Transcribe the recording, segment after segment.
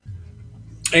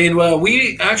And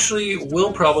we actually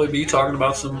will probably be talking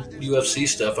about some UFC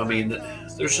stuff. I mean,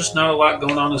 there's just not a lot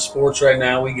going on in sports right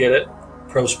now. We get it,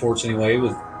 pro sports anyway,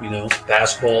 with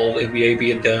basketball, NBA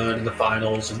being done in the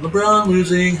finals, and LeBron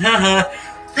losing. Ha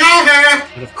ha.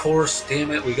 And of course,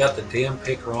 damn it, we got the damn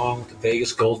pick wrong with the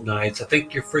Vegas Golden Knights. I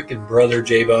think your freaking brother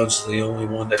J Bones is the only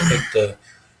one that picked the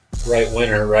right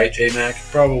winner, right, J Mac?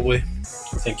 Probably.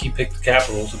 I think he picked the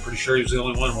Capitals. I'm pretty sure he was the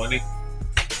only one, wasn't he?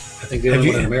 I think the Have only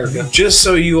you, one in America. just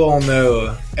so you all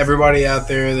know, everybody out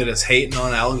there that is hating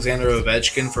on Alexander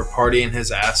Ovechkin for partying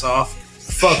his ass off,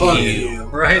 fuck you.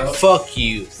 Right? Fuck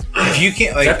you. If you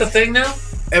can't, Is that like, the thing now?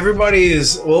 everybody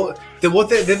is, well, they've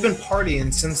been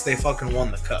partying since they fucking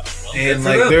won the cup. And, good for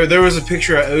like, them. there was a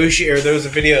picture of Oshie, or there was a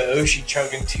video of Oshie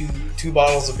chugging two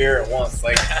bottles of beer at once.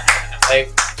 Like,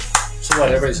 So what?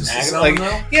 Everybody's nagging on like, him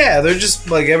now? yeah, they're just,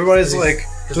 like, everybody's like,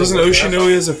 doesn't they work Oshie their know ass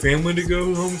he has a family to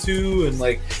go home to? And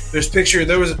like, there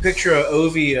was a picture of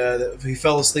Ovi that he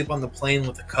fell asleep on the plane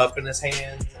with a cup in his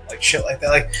hand, like shit like that.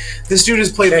 Like, this dude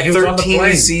has played He was on the 13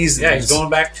 plane. seasons. Yeah, he's going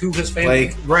back to his family.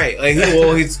 like right, like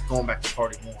well, he's going back to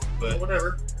party more, but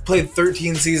Whatever. played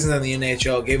 13 seasons in the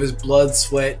NHL, gave his blood,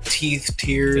 sweat, teeth, He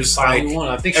tears, finally like won.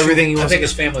 I think everything he I wants. think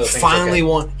his family will think finally it's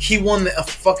okay. won. He won a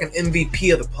fucking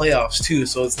MVP of the playoffs too,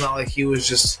 so it's not like he was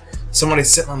just somebody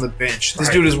sitting on the bench. This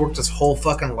Right. dude has worked his whole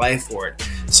fucking life for it.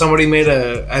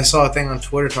 I saw a thing on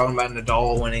Twitter talking about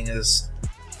Nadal winning his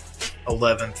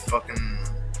 11th fucking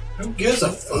Who gives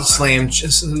a fuck? slam,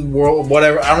 just world,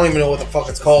 whatever. I don't even know what the fuck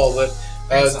it's called, but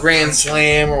It's a Grand French-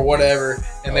 Slam or whatever.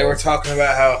 And they were talking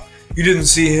about how you didn't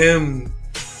see him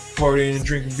partying and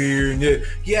drinking beer. And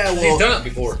yeah, well, He's done it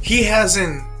before. he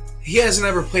hasn't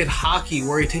ever played hockey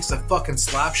where he takes a fucking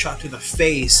slap shot to the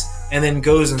face and then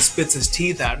goes and spits his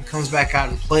teeth out and comes back out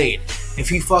and played. If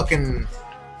he fucking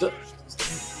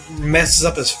messes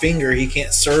up his finger, he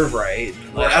can't serve right.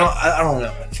 Like, I don't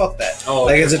know. Fuck that. Oh,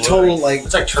 like, it's a total like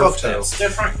It's like turf fuck toe. that. It's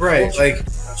different. Right, culture like-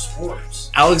 of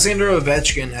sports. Alexander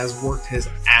Ovechkin has worked his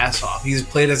ass off. He's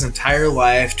played his entire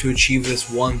life to achieve this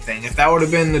one thing. If that would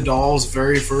have been Nadal's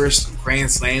very first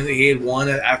Grand Slam that he had won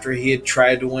after he had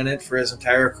tried to win it for his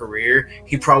entire career,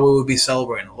 he probably would be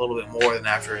celebrating a little bit more than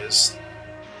after his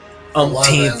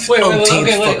umpteenth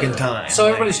fucking time. So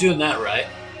everybody's doing that, right?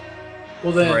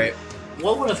 Well then, right.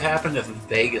 what would have happened if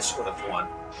Vegas would have won?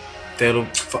 That'll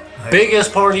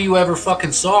Biggest party you ever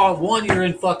fucking saw. One, you're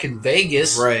in fucking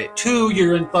Vegas. right. Two,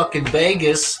 you're in fucking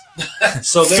Vegas.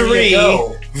 So there Three, you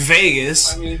go.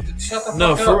 Vegas. I mean, shut the fuck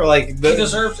No, up. for like He the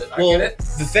deserves it. I well, get it.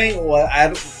 the thing. Well,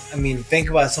 I mean,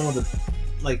 think about some of the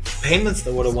like payments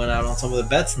that would have went out on some of the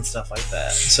bets and stuff like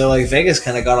that. So like Vegas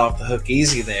kind of got off the hook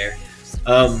easy there.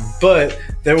 But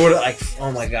there would have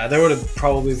oh my god, there would have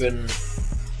probably been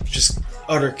just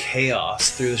utter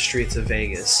chaos through the streets of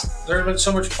Vegas. There would have been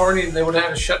so much partying, they would have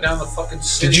had to shut down the fucking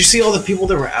city. Did you see all the people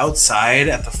that were outside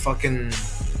at the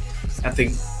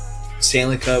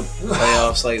Stanley Cup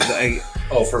playoffs?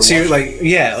 Oh, for See, watching? like,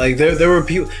 yeah, like there were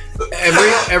people.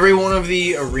 Every one of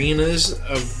the arenas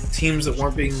of teams that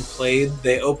weren't being played,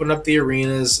 they opened up the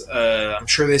arenas. I'm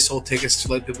sure they sold tickets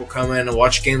to let people come in and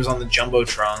watch games on the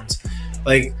jumbotrons.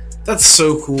 Like, that's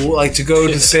so cool. Like, to go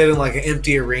to sit in like an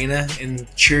empty arena and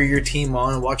cheer your team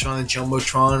on and watch on the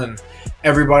jumbotron, and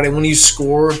everybody, when you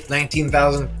score,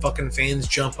 19,000 fucking fans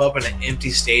jump up in an empty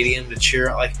stadium to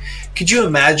cheer. Like, could you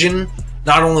imagine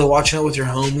not only watching it with your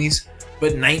homies,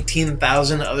 but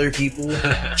 19,000 other people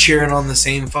cheering on the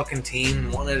same fucking team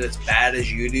and wanting it as bad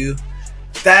as you do?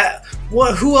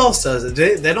 Who else does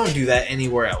it? They don't do that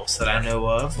anywhere else that I know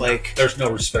of. Like, There's no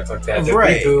respect like that. There'd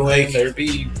Right, be booing, like- there'd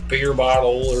be beer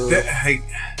bottle or like,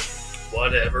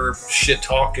 whatever, shit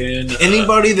talking.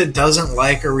 anybody that doesn't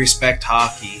like or respect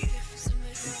hockey,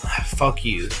 fuck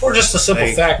you. Or just the simple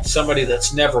Like- fact somebody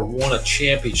that's never won a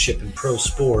championship in pro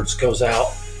sports goes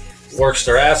out, works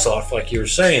their ass off, like you were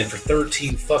saying, for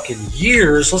 13 fucking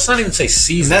years. Let's not even say And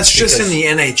seasons. that's just in because- the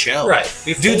NHL. Right.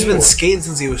 Dude's been before. skating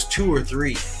since he was 2 or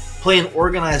 3. Playing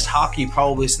organized hockey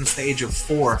probably since the age of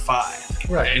 4 or 5.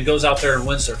 Right, and goes out there and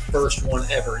wins their first one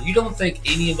ever. You don't think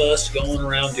any of us going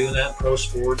around doing that in pro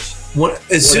sports would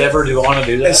ever do want to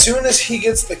do that? As soon as he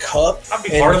gets the cup I'd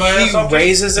be part of my and ass off. he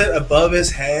raises it above his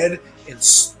head,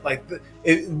 it's like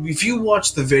if you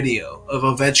watch the video of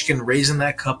Ovechkin raising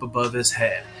that cup above his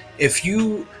head,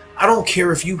 I don't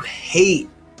care if you hate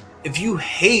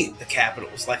the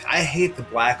Capitals, like I hate the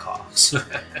Blackhawks.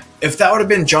 If that would have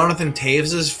been Jonathan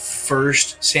Toews'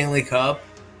 first Stanley Cup,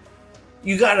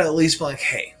 you gotta at least be like,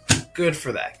 hey, good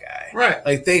for that guy. Right.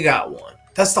 Like, they got one.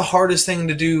 That's the hardest thing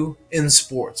to do in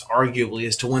sports, arguably,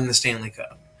 is to win the Stanley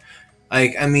Cup.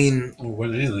 Like, I mean, Or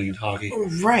win anything in hockey.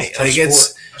 right? It's a tough Like, it's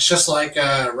sport. It's just like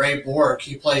Ray Bork.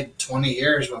 He played 20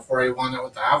 years before he won it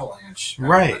with the Avalanche. back in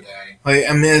Right. the day. like,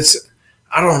 I mean,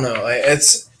 I don't know. Like,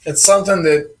 it's something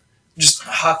that just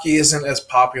hockey isn't as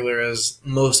popular as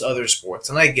most other sports,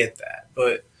 and I get that,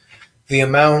 but the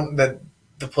amount that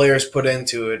the players put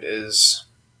into it is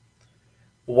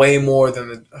way more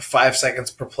than the 5 seconds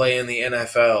per play in the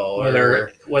NFL.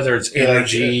 Whether it's Yeah, like,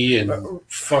 energy and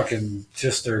fucking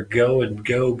just their go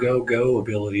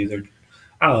ability.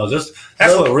 I don't know. That's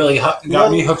what really got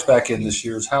me hooked back in this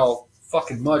year is how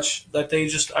fucking much that they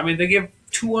just. I mean, they give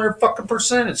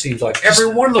 200% It seems like every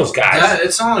one of those guys.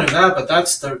 It's not only that, but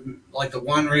that's the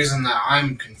one reason that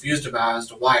I'm confused about as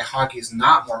to why hockey's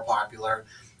not more popular.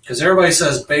 Because everybody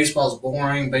says baseball's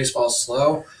boring, baseball's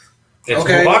slow. It's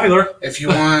Okay. more popular. If you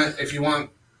want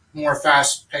more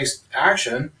fast-paced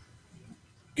action,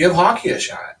 give hockey a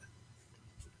shot.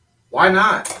 Why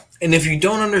not? And if you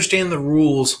don't understand the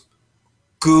rules,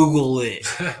 Google it.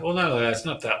 Well, no, it's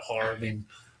not that hard. I mean,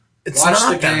 It's Watch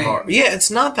not the that game. hard. Yeah,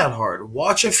 it's not that hard.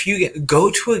 Watch a few.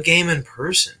 Go to a game in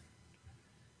person.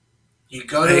 You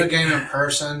go to a game in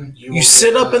person. You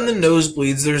sit up in the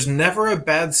nosebleeds. There's never a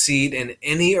bad seat in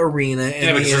any arena in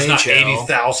yeah, the because there's not NHL.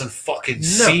 80,000 fucking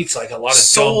seats like a lot of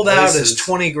Sold dumb out places. is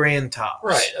 $20,000 tops.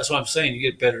 Right. That's what I'm saying. You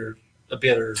get a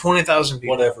better 20,000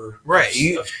 people. whatever. Right.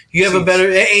 You of have a seats.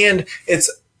 better, and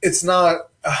it's not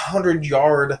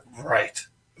 100-yard Right.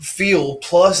 field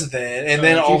plus then, and No,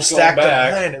 then it all keeps going stacked up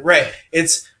back. behind it. Right.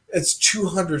 It's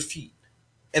 200 feet,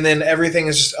 and then everything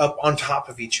is just up on top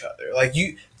of each other. Like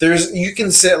you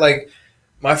can sit like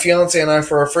my fiance and I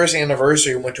for our first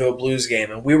anniversary went to a Blues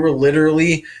game, and we were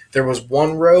literally there was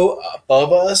one row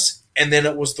above us, and then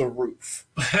it was the roof.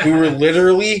 We were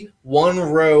literally one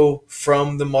row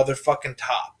from the motherfucking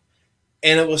top,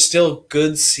 and it was still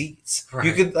good seats. Right.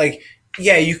 You could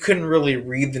you couldn't really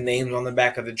read the names on the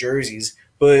back of the jerseys,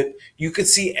 but you could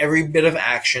see every bit of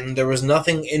action. There was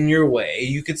nothing in your way.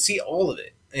 You could see all of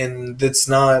it, and it's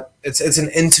an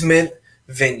intimate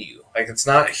venue. Like it's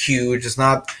not huge. It's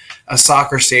not a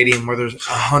soccer stadium where there's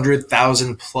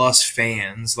 100,000 plus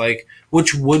fans. Like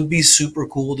which would be super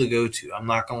cool to go to. I'm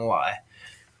not gonna lie,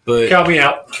 but Count me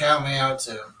out. Count me out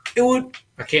too. it would.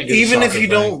 I can't do Even the if soccer you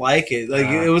thing. don't like it, like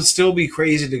it would still be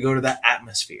crazy to go to that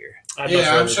atmosphere. I'd much Yeah,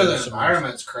 I'm rather sure do the something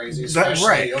environment's crazy, That- especially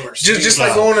right. overseas. Just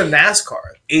like going to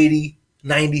NASCAR, 80,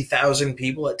 90,000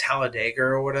 people at Talladega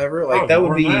or whatever. Like Oh, that more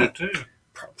would be than that, too.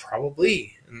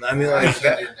 probably. And I mean, I like can't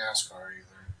that. do NASCAR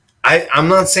either. I'm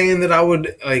not saying that I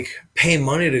would like pay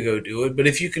money to go do it, but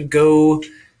if you could go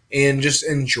and just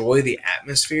enjoy the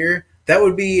atmosphere, that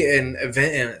would be an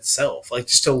event in itself. Like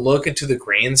just to look into the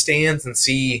grandstands and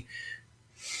see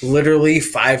literally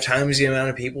 5 times the amount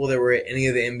of people that were at any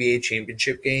of the NBA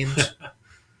championship games.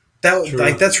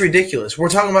 True. That's ridiculous. We're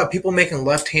talking about people making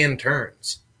left-hand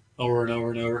turns Over and over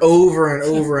and over. over and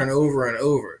over and over and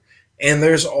over, and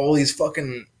there's all these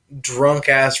fucking drunk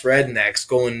ass rednecks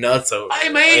going nuts over. Hey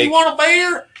it. man, Like, you want a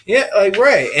beer? yeah, like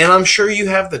right. And I'm sure you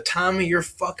have the time of your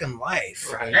fucking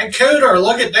life. Right. And Cooter,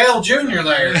 look at Dale Jr.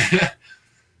 there.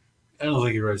 I don't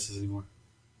think he writes this anymore.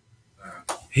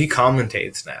 He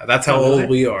commentates now. That's how Oh, does old he?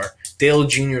 we are. Dale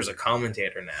Jr. is a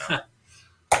commentator now.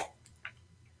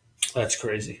 That's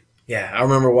crazy. Yeah, I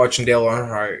remember watching Dale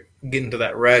Earnhardt get into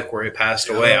that wreck where he passed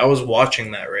Yeah. away. I was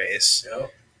watching that race,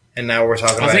 Yep. and now we're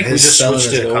talking I about think we his just son as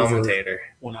switched a it over. commentator.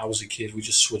 When I was a kid, we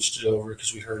just switched it over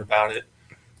because we heard about it,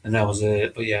 and that was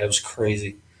it. But yeah, it was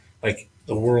crazy. Like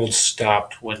the world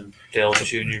stopped when Dale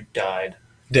Jr. died.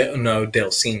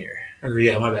 Dale Senior. Or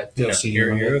yeah, my bad. Dale No,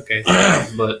 Senior. you're okay.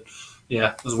 But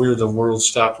yeah, it was weird. The world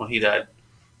stopped when he died. It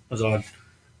was odd.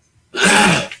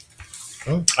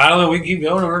 I don't know. We can keep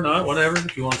going or not. Whatever.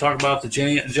 If you want to talk about the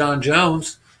John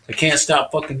Jones, they can't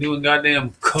stop fucking doing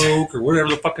goddamn coke or whatever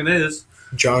the fuck it is.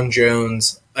 John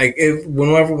Jones. Like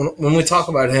when we talk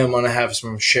about him, I'm gonna have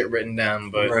some shit written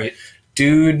down. But Right.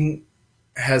 dude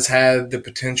has had the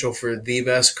potential for the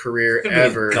best career Could be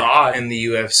ever God. in the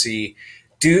UFC.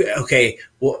 Dude, okay.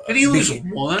 Well, Did he lose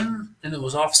one? And it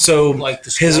was off. So like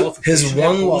his disqualification,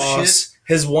 one that bullshit? loss.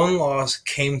 His one loss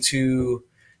came to.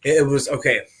 It was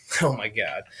okay. Oh my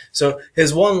god! So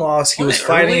his one loss, he was Wasn't it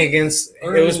fighting early? against.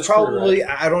 Early It in was his career, probably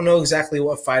I don't know exactly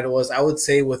what fight it was. I would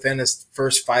say within his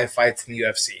first 5 fights in the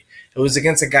UFC. It was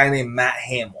against a guy named Matt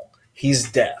Hamill.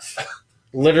 He's deaf,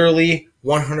 literally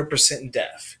 100%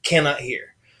 deaf, cannot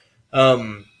hear.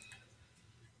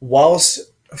 Whilst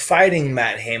fighting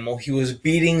Matt Hamill, he was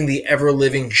beating the ever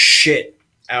living shit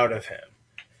out of him.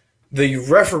 The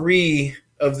referee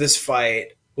of this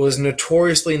fight was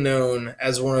notoriously known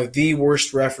as one of the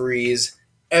worst referees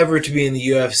ever to be in the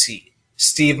UFC,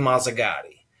 Steve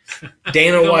Mazzagatti.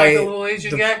 Dana You don't like White. the little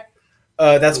Asian the- guy?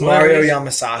 That's Whatever Mario it is.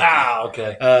 Yamasaki. Ah,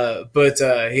 okay.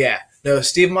 Yeah. No,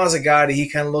 Steve Mazzagatti, he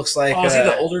kind of looks like Oh, is he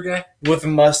the older guy? with a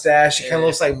mustache. He kind of Yeah.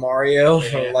 looks like Mario,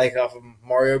 Yeah. like off of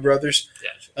Mario Brothers.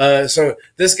 Yeah. So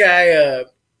this guy,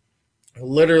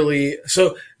 literally,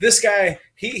 so this guy,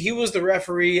 he was the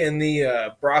referee in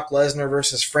the Brock Lesnar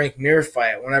versus Frank Mir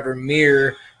fight. Whenever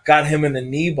Mir got him in the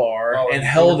knee bar Oh, and and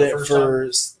held the it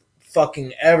first for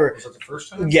fucking ever. Was that the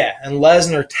first time? Yeah, and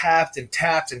Lesnar tapped and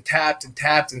tapped and tapped and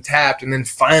tapped and tapped, and then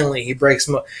finally he breaks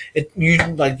him up.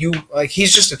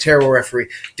 He's just a terrible referee.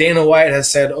 Dana White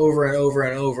has said over and over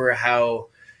and over how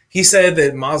he said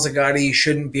that Mazzagatti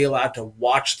shouldn't be allowed to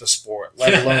watch the sport,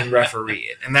 let alone referee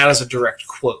it, and that is a direct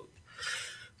quote.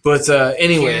 But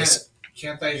anyways,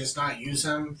 Can't they just not use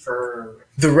him for?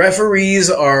 the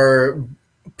referees are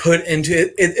put into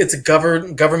it. It's a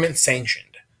government sanctioned.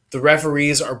 The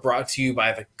referees are brought to you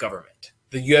by the government.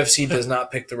 The UFC does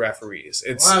not pick the referees.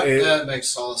 That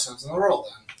makes all the sense in the world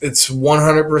then. It's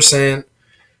 100%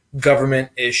 government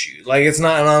issue. Like it's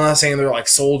not. And I'm not saying they're like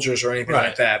soldiers or anything Right.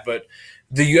 like that. But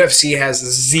the UFC has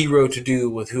zero to do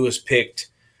with who is picked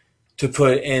to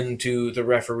put into the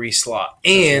referee slot,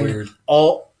 and Weird.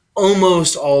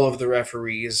 almost all of the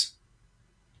referees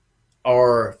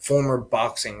are former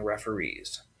boxing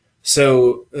referees.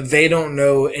 So they don't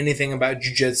know anything about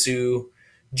jiu-jitsu,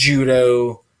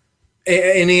 judo,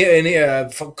 any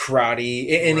karate,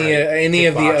 any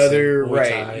of the Kickboxing, other Muay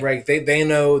Thai. right. They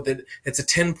know that it's a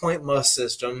 10-point must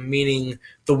system, meaning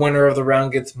the winner of the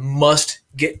round must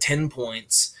get 10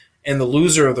 points, and the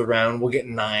loser of the round will get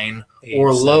 9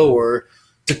 or 7. lower,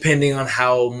 depending on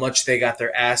how much they got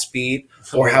their ass beat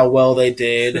or how well they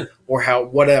did or how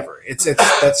whatever. It's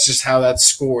that's just how that's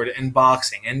scored in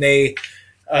boxing, and they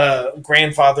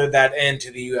grandfathered that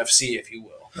into the UFC, if you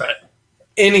will. Right.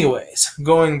 Anyways,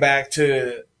 going back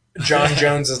to John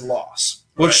Jones's loss,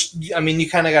 which I mean, you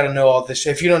kind of got to know all this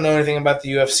shit. If you don't know anything about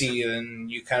the UFC, then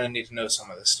you kind of need to know some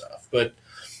of this stuff. But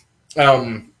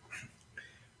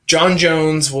John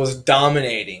Jones was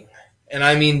dominating, and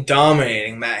I mean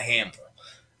dominating Matt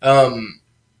Hamill.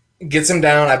 Gets him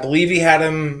down. I believe he had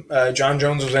him. John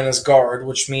Jones was in his guard,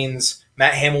 which means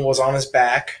Matt Hamill was on his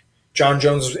back. John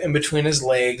Jones was in between his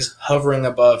legs, hovering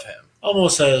above him.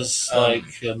 Almost as like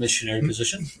a missionary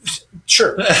position.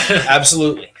 Sure,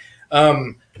 absolutely.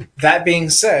 That being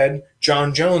said,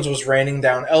 John Jones was raining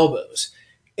down elbows.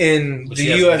 In Which the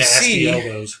he has nasty UFC,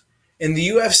 elbows.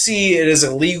 it is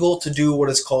illegal to do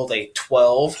what is called a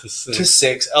 12 To to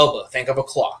 6 elbow. Think of a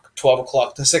clock, 12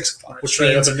 o'clock to 6 o'clock, which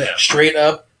Straight means up and down. straight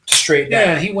up to straight down.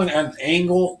 Yeah, he went at an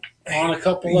angle on a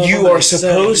couple of them. You and are he said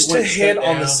supposed he to went hit straight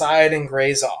on the down. side and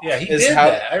graze off. Yeah, he is did how-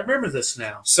 that. I remember this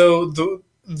now. So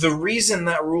the reason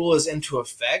that rule is into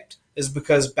effect is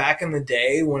because back in the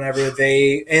day, whenever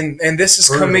they and this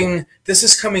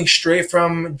is coming straight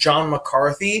from John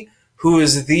McCarthy, who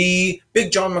is the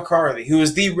big John McCarthy, who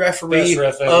is the referee Best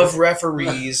ref ever. of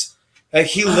referees. Like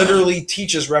he literally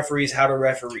teaches referees how to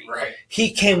referee. Right.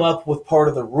 He came up with part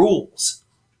of the rules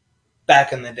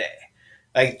back in the day.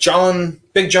 Like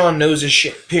Big John knows his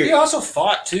shit. He Period. also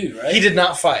fought too, right? He did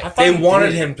not I fight. thought They he wanted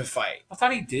did. him to fight. I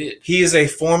thought he did. He is a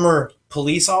former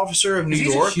police officer of New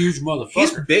He's York. a huge motherfucker.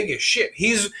 He's big as shit.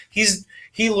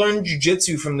 He learned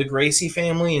jiu-jitsu from the Gracie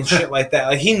family and shit like that.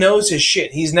 Like he knows his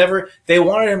shit. They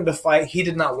wanted him to fight. He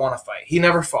did not want to fight. He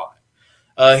never fought.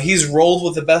 He's rolled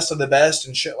with the best of the best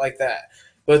and shit like that.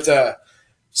 But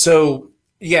so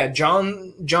yeah,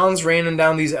 John's raining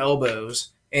down these elbows.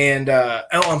 And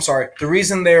I'm sorry. The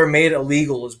reason they're made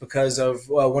illegal is because of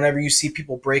whenever you see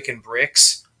people breaking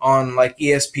bricks on like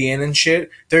ESPN and shit,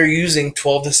 they're using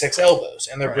 12 to 6 elbows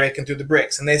and they're Right. breaking through the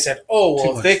bricks. And they said, oh, well, Too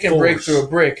if much they can break force. through a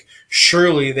brick,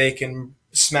 surely they can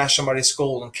smash somebody's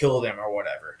skull and kill them or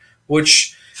whatever.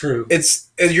 Which True.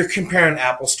 you're comparing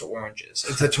apples to oranges.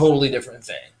 It's a totally different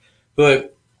thing.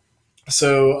 But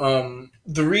so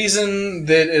the reason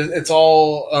that it's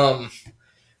all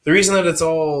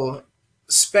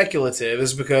speculative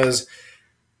is because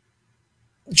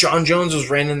John Jones was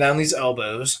raining down these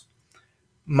elbows.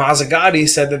 Mazzagatti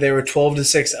said that they were 12 to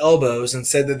 6 elbows and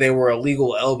said that they were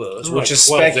illegal elbows, Like which is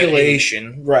 12 to 8.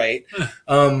 speculation, right?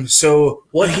 So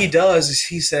what he does is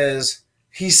he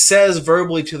says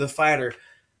verbally to the fighter,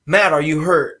 Matt, are you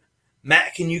hurt?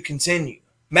 Matt, can you continue?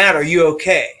 Matt, are you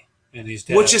okay? And he's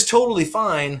dead. Which is totally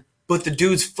fine, but the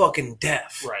dude's fucking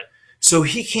deaf. right. So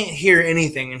he can't hear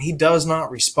anything and he does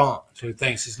not respond. So he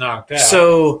thinks he's knocked out.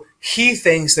 So he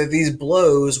thinks that these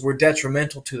blows were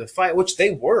detrimental to the fight, which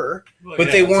they were, Well, but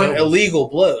yeah, they weren't so- illegal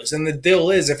blows. And the deal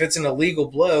is, if it's an illegal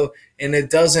blow and it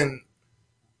doesn't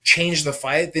change the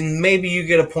fight, then maybe you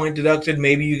get a point deducted,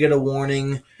 maybe you get a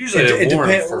warning. Usually they warn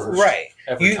first. Right.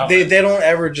 Every time. They don't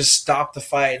ever just stop the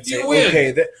fight and say, You win.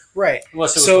 okay, right.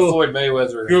 Unless it was So, the Floyd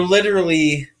Mayweather. You're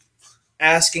literally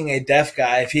asking a deaf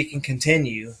guy if he can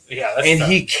continue, Yeah, that's and not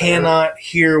he fair. cannot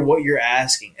hear what you're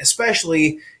asking.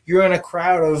 Especially you're in a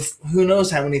crowd of who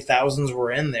knows how many thousands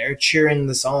were in there cheering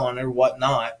this on or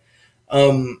whatnot.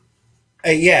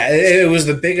 Yeah, it was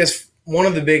one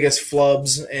of the biggest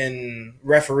flubs in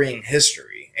refereeing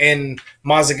history, and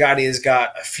Mazzagatti has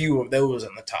got a few of those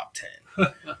in the top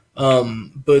 10.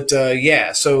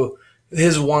 Yeah, so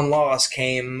his one loss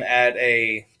came at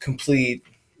a complete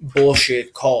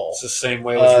bullshit call. It's the same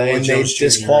way with Roy and they Jones Jr.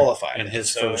 disqualified and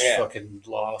his him. first So, yeah. fucking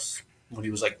loss when he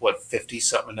was like, what,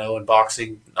 50-something-0 in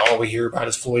boxing. All we hear about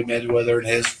is Floyd Mayweather and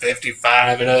his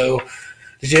 55-0.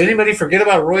 Did anybody forget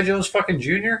about Roy Jones fucking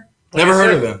Jr.? Never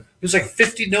heard of him. He was like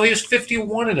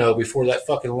 51-0 before that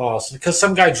fucking loss because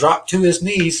some guy dropped to his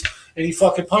knees and he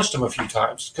fucking punched him a few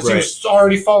times because he was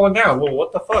already falling down. Well,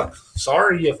 what the fuck?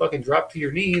 Sorry, you fucking dropped to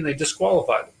your knee and they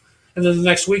disqualified him. And then the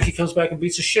next week he comes back and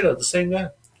beats the shit out of the same guy.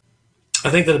 I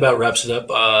think that about wraps it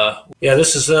up. Yeah,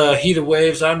 this is Heated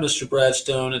Waves. I'm Mr. Brad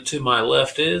Stone, and to my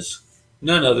left is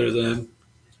none other than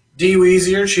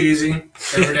D-Weezy or Cheesy.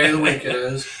 Every day of the week it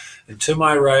is. And to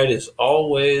my right is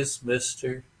always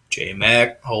Mr. J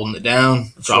Mac holding it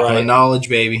down, That's dropping right. the knowledge,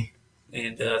 baby.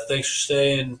 And thanks for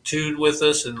staying tuned with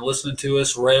us and listening to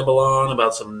us ramble on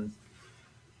about some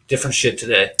different shit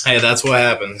today. Hey, that's what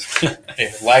happens.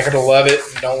 If you like it or love it,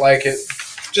 if you don't like it,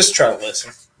 just try to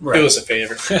listen. Right. Do us a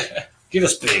favor. Get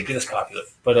us big, get us popular.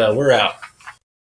 But we're out.